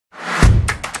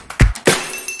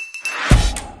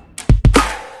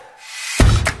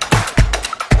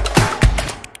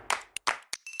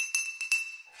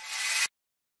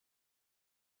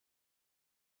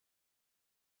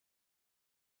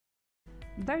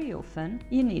Very often,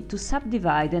 you need to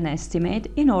subdivide an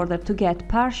estimate in order to get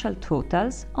partial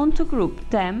totals and to group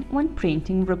them when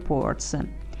printing reports.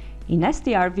 In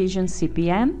STR Vision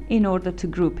CPM, in order to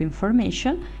group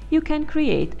information, you can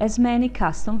create as many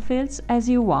custom fields as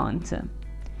you want.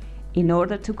 In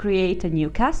order to create a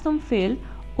new custom field,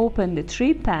 open the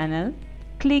Tree panel,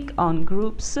 click on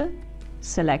Groups,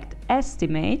 select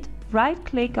Estimate,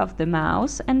 right-click of the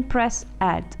mouse and press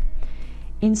Add.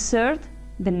 Insert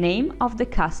the name of the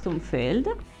custom field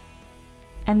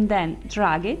and then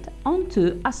drag it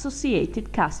onto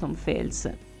associated custom fields.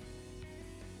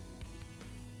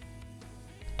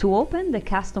 To open the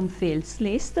custom fields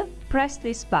list, press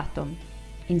this button,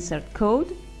 insert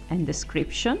code and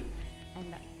description,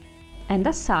 and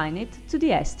assign it to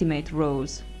the estimate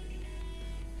rows.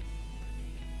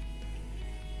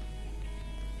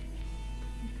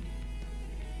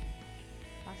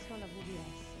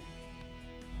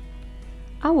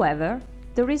 However,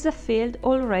 there is a field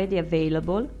already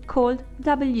available called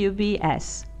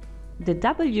WBS. The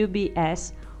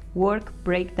WBS work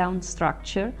breakdown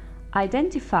structure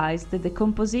identifies the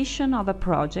decomposition of a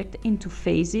project into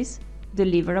phases,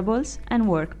 deliverables, and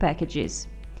work packages.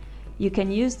 You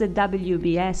can use the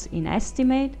WBS in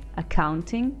estimate,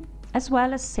 accounting, as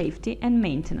well as safety and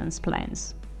maintenance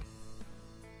plans.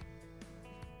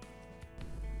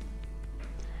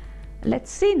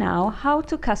 Let's see now how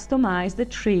to customize the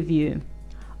tree view.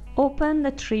 Open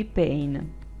the tree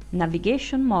pane.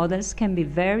 Navigation models can be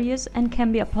various and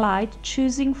can be applied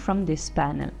choosing from this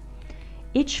panel.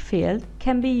 Each field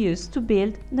can be used to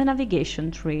build the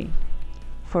navigation tree.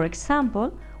 For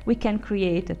example, we can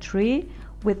create a tree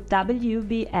with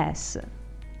WBS.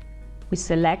 We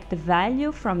select the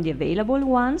value from the available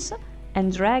ones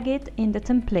and drag it in the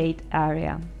template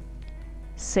area.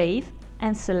 Save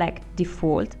and select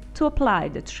Default to apply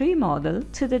the tree model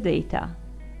to the data.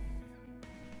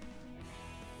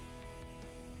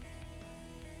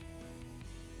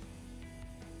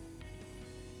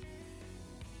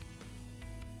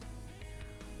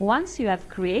 Once you have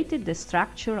created the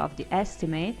structure of the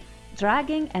estimate,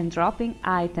 dragging and dropping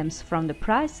items from the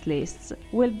price lists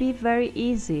will be very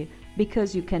easy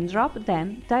because you can drop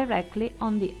them directly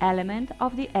on the element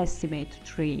of the estimate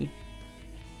tree.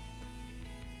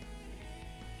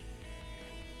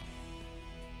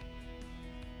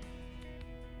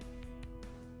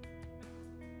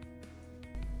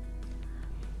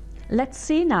 Let's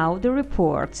see now the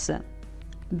reports.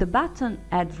 The button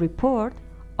Add Report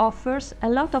offers a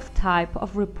lot of type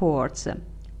of reports.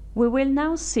 We will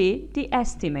now see the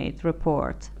Estimate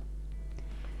report.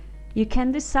 You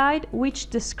can decide which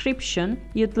description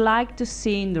you'd like to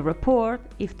see in the report,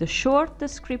 if the short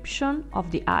description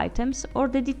of the items or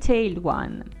the detailed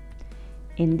one.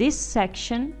 In this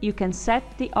section, you can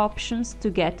set the options to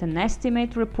get an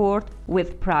estimate report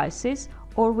with prices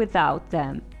or without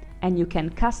them, and you can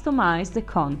customize the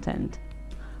content.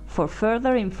 For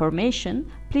further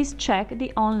information, please check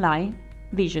the online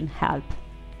Vision help.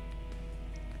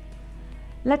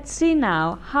 Let's see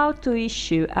now how to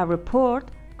issue a report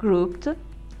grouped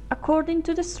according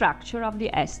to the structure of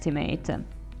the estimate.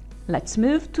 Let's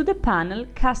move to the panel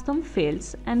Custom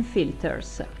Fields and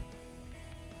Filters.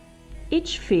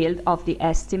 Each field of the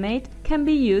estimate can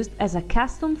be used as a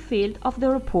custom field of the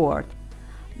report,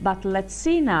 but let's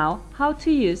see now how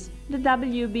to use the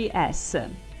WBS.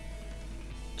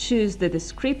 Choose the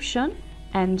description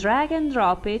and drag and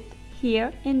drop it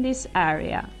here in this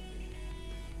area.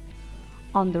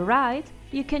 On the right,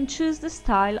 you can choose the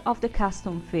style of the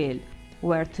custom field,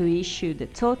 where to issue the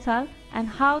total and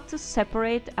how to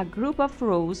separate a group of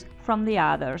rows from the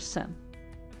others.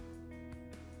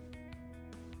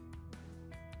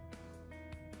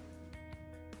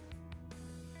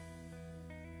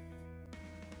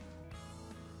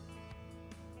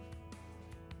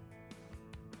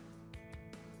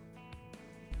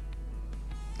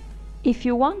 If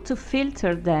you want to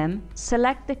filter them,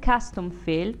 select the custom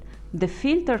field, the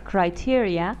filter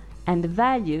criteria and the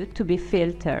value to be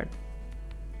filtered.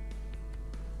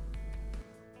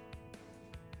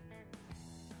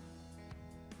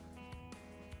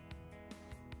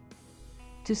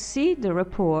 To see the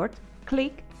report,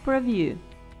 click Preview.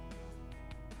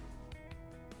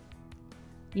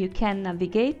 You can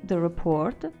navigate the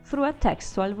report through a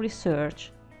textual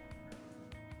research.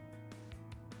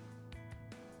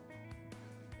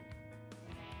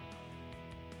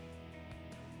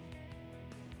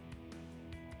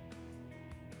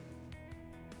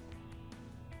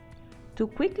 To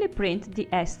quickly print the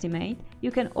estimate, you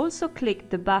can also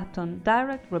click the button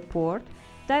Direct Report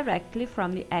directly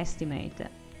from the estimate.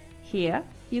 Here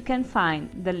you can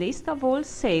find the list of all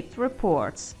saved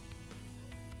reports.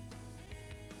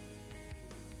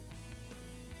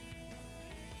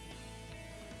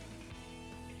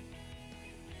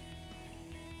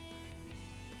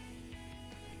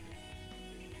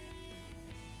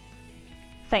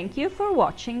 Thank you for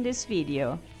watching this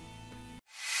video.